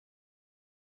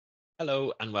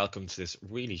Hello and welcome to this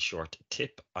really short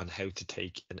tip on how to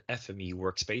take an FME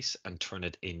workspace and turn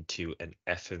it into an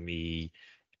FME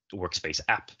workspace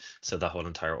app so the whole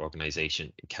entire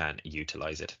organization can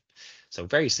utilize it. So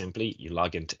very simply, you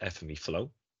log into FME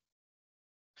Flow.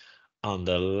 On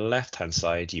the left-hand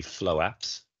side, you Flow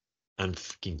apps and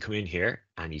you can come in here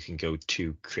and you can go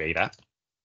to Create App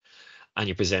and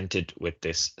you're presented with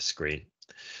this screen.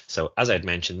 So as I'd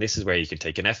mentioned, this is where you can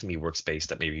take an FME workspace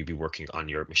that maybe you'd be working on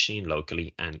your machine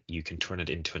locally, and you can turn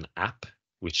it into an app,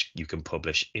 which you can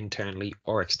publish internally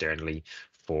or externally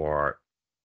for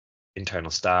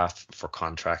internal staff, for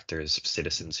contractors,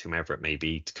 citizens, whomever it may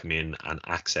be, to come in and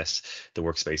access the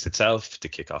workspace itself to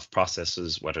kick off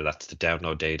processes, whether that's to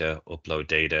download data, upload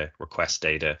data, request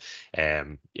data,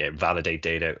 validate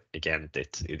data. Again,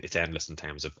 it's endless in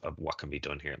terms of what can be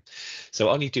done here. So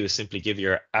all you do is simply give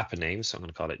your app a name. So I'm going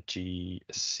to call it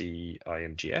GCIMGS.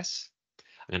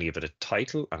 I'm going to give it a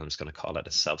title, and I'm just going to call it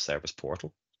a self-service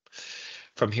portal.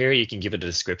 From here, you can give it a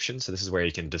description. So this is where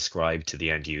you can describe to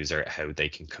the end user how they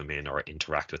can come in or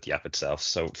interact with the app itself.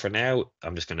 So for now,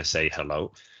 I'm just going to say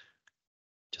hello,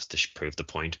 just to prove the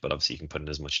point, but obviously you can put in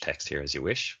as much text here as you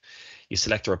wish. You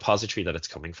select the repository that it's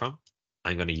coming from.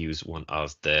 I'm going to use one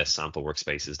of the sample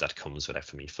workspaces that comes with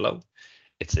FME Flow.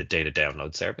 It's a data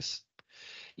download service.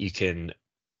 You can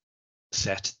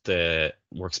set the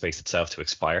workspace itself to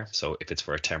expire. So if it's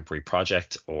for a temporary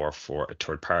project or for a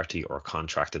third party or a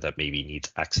contractor that maybe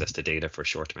needs access to data for a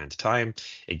short amount of time,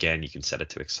 again, you can set it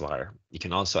to expire. You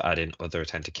can also add in other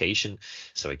authentication.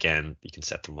 So again, you can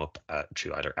set them up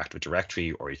through either Active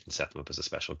Directory, or you can set them up as a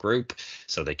special group,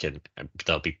 so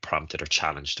they'll be prompted or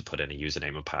challenged to put in a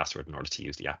username and password in order to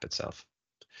use the app itself.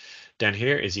 Down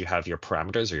here is you have your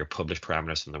parameters or your published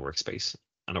parameters from the workspace.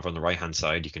 And over on the right-hand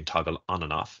side, you can toggle on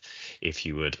and off if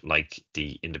you would like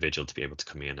the individual to be able to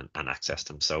come in and access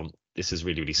them. So this is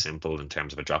really, really simple in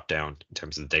terms of a drop-down, in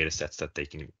terms of the data sets that they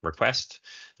can request.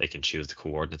 They can choose the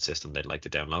coordinate system they'd like to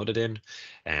download it in,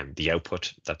 and the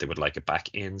output that they would like it back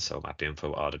in, so map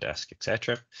info, Autodesk,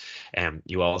 etc.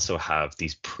 You also have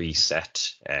these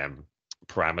preset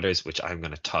parameters, which I'm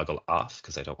going to toggle off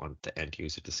because I don't want the end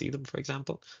user to see them, for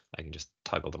example. I can just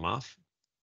toggle them off.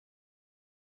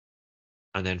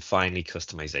 And then finally,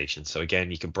 customization. So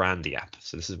again, you can brand the app.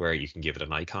 So this is where you can give it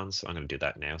an icon. So I'm going to do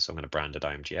that now. So I'm going to brand it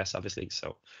IMGS, obviously.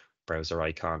 So browser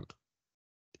icon,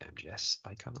 IMGS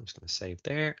icon. I'm just going to save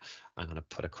there. I'm going to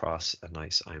put across a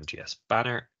nice IMGS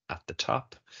banner at the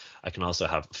top. I can also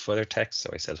have further text.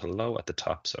 So I said hello at the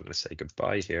top. So I'm going to say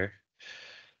goodbye here.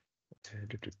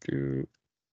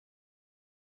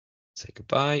 Say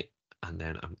goodbye. And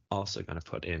then I'm also going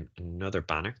to put in another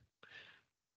banner.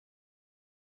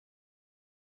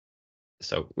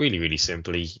 So really, really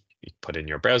simply, you put in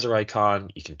your browser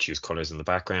icon, you can choose colors in the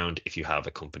background. If you have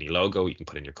a company logo, you can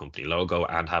put in your company logo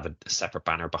and have a separate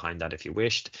banner behind that if you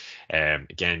wished.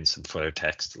 Again, some further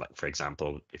text, like for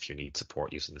example, if you need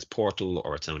support using this portal,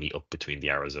 or it's only up between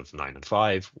the hours of 9 and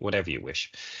 5, whatever you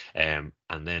wish. And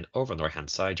then over on the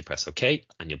right-hand side, you press OK,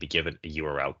 and you'll be given a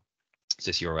URL. So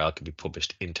this URL can be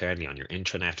published internally on your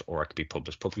intranet, or it can be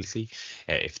published publicly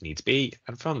if needs be.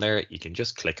 And from there, you can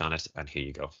just click on it, and here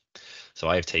you go. So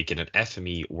I've taken an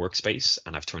FME workspace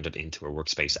and I've turned it into a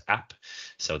workspace app,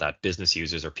 so that business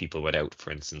users or people without, for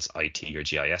instance, IT or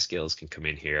GIS skills can come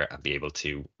in here and be able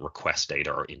to request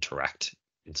data or interact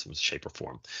in some shape or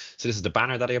form. So this is the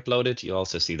banner that I uploaded. You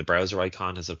also see the browser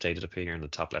icon has updated up here in the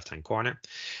top left-hand corner.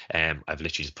 I've literally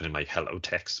just put in my hello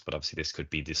text, but obviously this could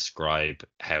be describe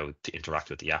how to interact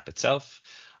with the app itself.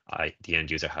 The end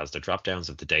user has the drop downs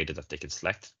of the data that they can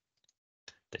select.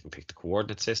 They can pick the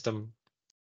coordinate system,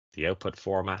 the output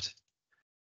format,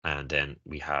 and then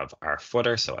we have our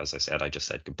footer. So as I said, I just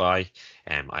said goodbye.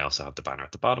 I also have the banner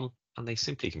at the bottom, and they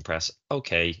simply can press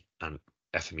OK, and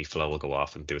FME Flow will go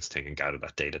off and do its thing and gather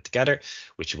that data together,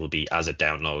 which will be as a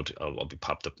download, will be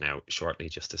popped up now shortly,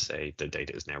 just to say the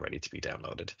data is now ready to be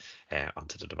downloaded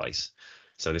onto the device.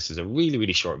 So this is a really,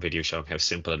 really short video showing how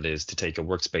simple it is to take a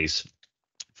workspace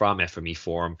from FME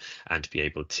form and to be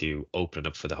able to open it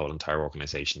up for the whole entire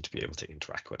organization to be able to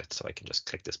interact with it. So I can just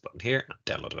click this button here and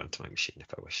download it onto my machine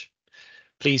if I wish.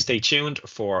 Please stay tuned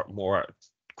for more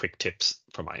quick tips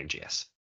from IMGS.